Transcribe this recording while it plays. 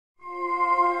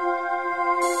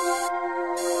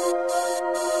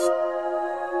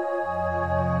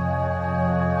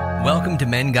Welcome to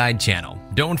menguide channel.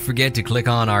 Don't forget to click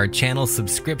on our channel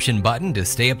subscription button to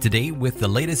stay up to date with the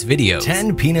latest videos.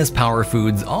 10 penis power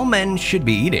foods all men should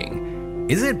be eating.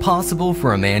 Is it possible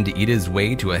for a man to eat his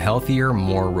way to a healthier,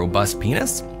 more robust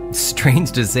penis?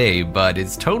 Strange to say, but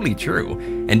it's totally true.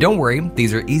 And don't worry,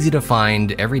 these are easy to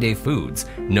find everyday foods.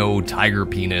 No tiger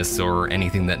penis or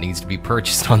anything that needs to be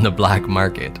purchased on the black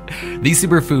market. These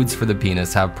superfoods for the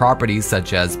penis have properties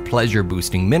such as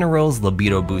pleasure-boosting minerals,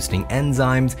 libido-boosting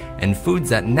enzymes, and foods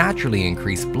that naturally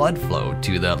increase blood flow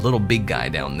to the little big guy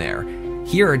down there.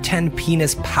 Here are 10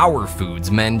 penis power foods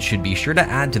men should be sure to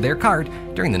add to their cart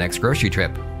during the next grocery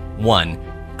trip. 1.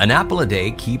 An apple a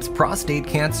day keeps prostate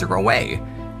cancer away.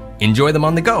 Enjoy them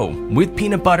on the go, with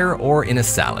peanut butter or in a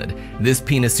salad. This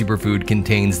penis superfood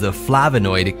contains the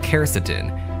flavonoid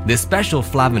quercetin. This special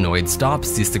flavonoid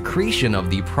stops the secretion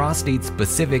of the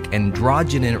prostate-specific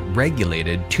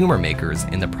androgen-regulated tumor makers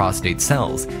in the prostate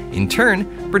cells, in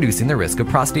turn reducing the risk of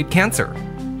prostate cancer.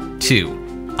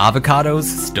 2. Avocados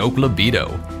stoke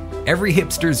libido. Every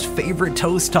hipster's favorite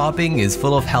toast topping is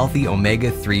full of healthy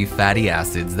omega-3 fatty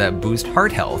acids that boost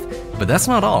heart health, but that's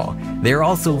not all. They are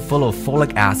also full of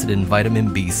folic acid and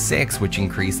vitamin B6, which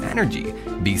increase energy.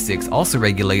 B6 also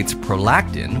regulates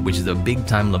prolactin, which is a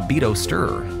big-time libido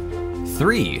stirrer.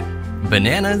 3.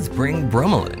 Bananas bring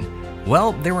bromelain.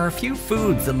 Well, there are a few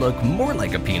foods that look more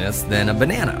like a penis than a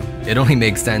banana. It only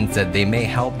makes sense that they may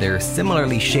help their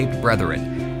similarly shaped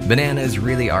brethren. Bananas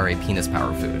really are a penis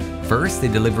power food. First, they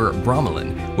deliver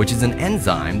bromelain, which is an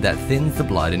enzyme that thins the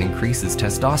blood and increases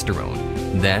testosterone.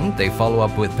 Then, they follow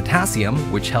up with potassium,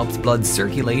 which helps blood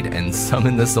circulate and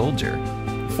summon the soldier.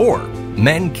 4.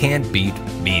 Men can't beat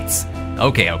beets.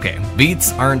 Okay,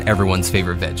 beets aren't everyone's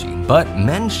favorite veggie, but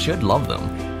men should love them.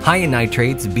 High in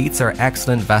nitrates, beets are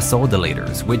excellent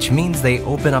vasodilators, which means they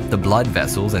open up the blood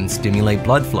vessels and stimulate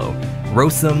blood flow.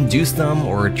 Roast them, juice them,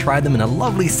 or try them in a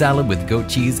lovely salad with goat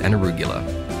cheese and arugula.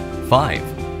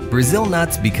 5. Brazil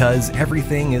nuts, because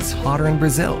everything is hotter in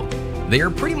Brazil. They are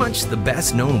pretty much the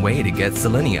best known way to get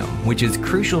selenium, which is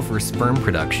crucial for sperm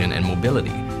production and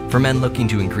mobility. For men looking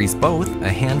to increase both, a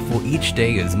handful each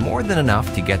day is more than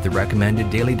enough to get the recommended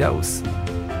daily dose.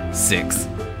 6.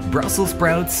 Brussels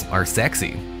sprouts are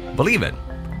sexy. Believe it.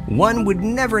 One would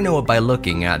never know it by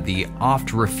looking at the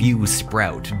oft-refused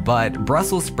sprout, but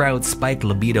Brussels sprouts spike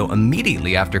libido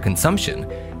immediately after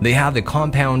consumption. They have a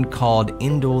compound called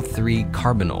indole-3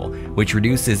 carbinol, which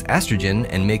reduces estrogen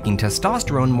and making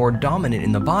testosterone more dominant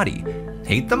in the body.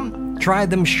 Hate them? Try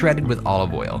them shredded with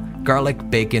olive oil, garlic,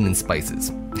 bacon, and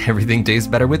spices. Everything tastes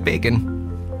better with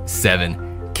bacon.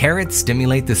 7. Carrots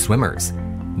stimulate the swimmers.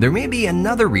 There may be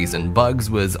another reason Bugs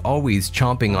was always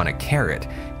chomping on a carrot.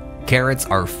 Carrots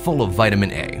are full of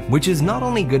vitamin A, which is not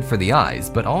only good for the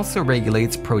eyes, but also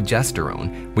regulates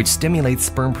progesterone, which stimulates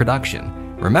sperm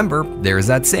production. Remember, there's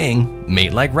that saying,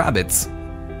 mate like rabbits.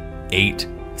 8.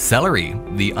 Celery,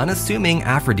 the unassuming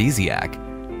aphrodisiac.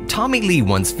 Tommy Lee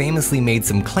once famously made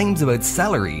some claims about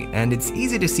celery, and it's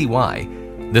easy to see why.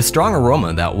 The strong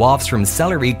aroma that wafts from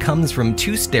celery comes from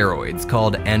two steroids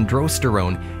called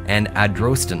androsterone and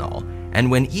androstenol. And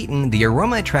when eaten, the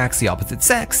aroma attracts the opposite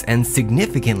sex and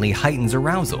significantly heightens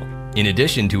arousal. In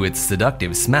addition to its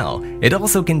seductive smell, it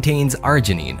also contains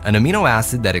arginine, an amino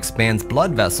acid that expands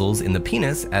blood vessels in the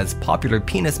penis as popular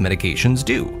penis medications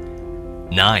do.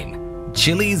 9.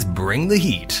 Chilies bring the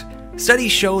heat.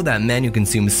 Studies show that men who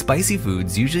consume spicy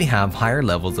foods usually have higher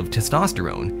levels of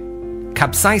testosterone.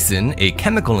 Capsaicin, a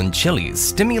chemical in chilies,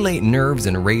 stimulate nerves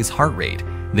and raise heart rate.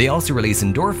 They also release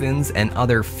endorphins and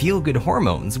other feel-good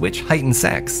hormones, which heighten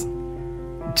sex.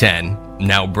 10.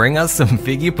 Now bring us some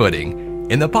figgy pudding.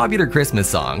 In the popular Christmas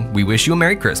song, We Wish You a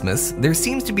Merry Christmas, there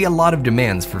seems to be a lot of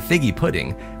demands for figgy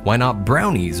pudding. Why not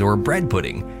brownies or bread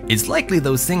pudding? It's likely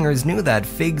those singers knew that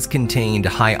figs contained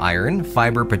high iron,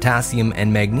 fiber, potassium,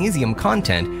 and magnesium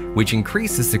content, which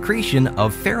increase the secretion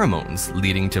of pheromones,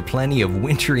 leading to plenty of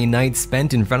wintry nights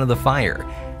spent in front of the fire.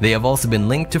 They have also been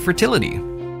linked to fertility.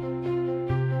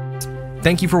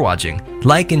 Thank you for watching.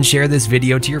 Like and share this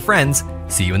video to your friends.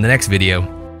 See you in the next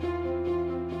video.